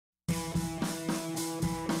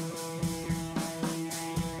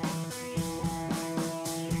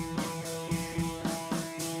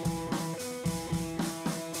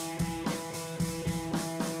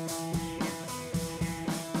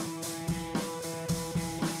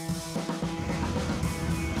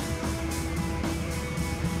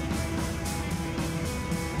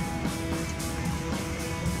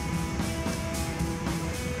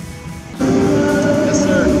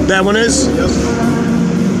that one is? Yep.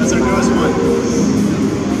 That's our newest one.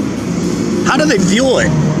 How do they fuel it?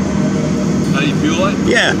 How do you fuel it?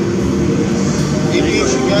 Yeah.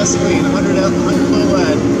 Aviation gasoline, 100 low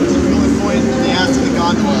lead. There's a fueling point in the aft of the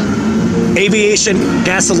gondola. Aviation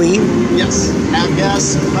gasoline? Yes.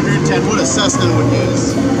 Avgas, 110. What a Cessna would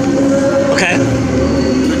use. Okay.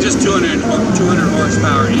 They're just 200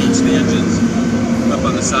 horsepower each, the engines up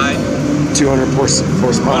on the side. 200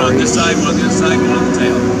 horsepower. One on this each. side, one on the other side, one on the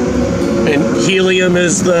tail. And helium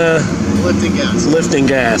is the Lifting gas. lifting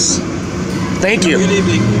gas. Thank you. Good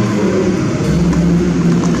evening.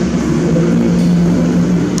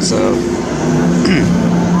 So,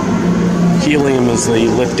 helium is the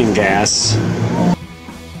lifting gas.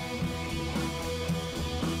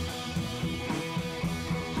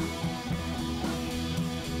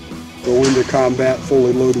 Go into combat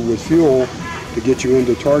fully loaded with fuel to get you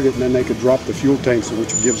into target, and then they could drop the fuel tanks, which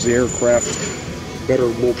gives the aircraft better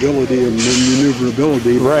mobility and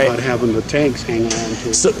maneuverability without having the tanks hanging on to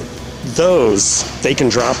it. So, those, they can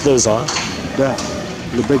drop those off? That,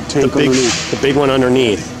 the big tank underneath. The big one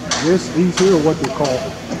underneath. These here are what they call,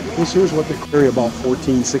 this here's what they carry about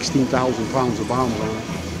 14,000, 16,000 pounds of bombs on it,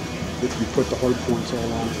 if you put the hard points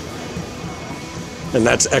all on it. And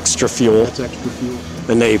that's extra fuel. That's extra fuel.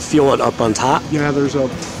 And they fuel it up on top? Yeah, there's a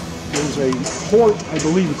port, I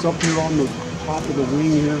believe it's up here on the top of the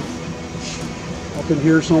wing here, up in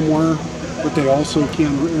here somewhere, but they also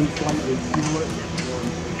can in-flight refuel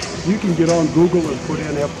it. You can get on Google and put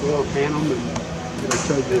in F4 Phantom and it'll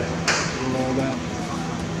tell you where all that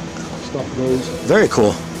stuff goes. Very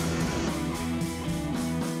cool.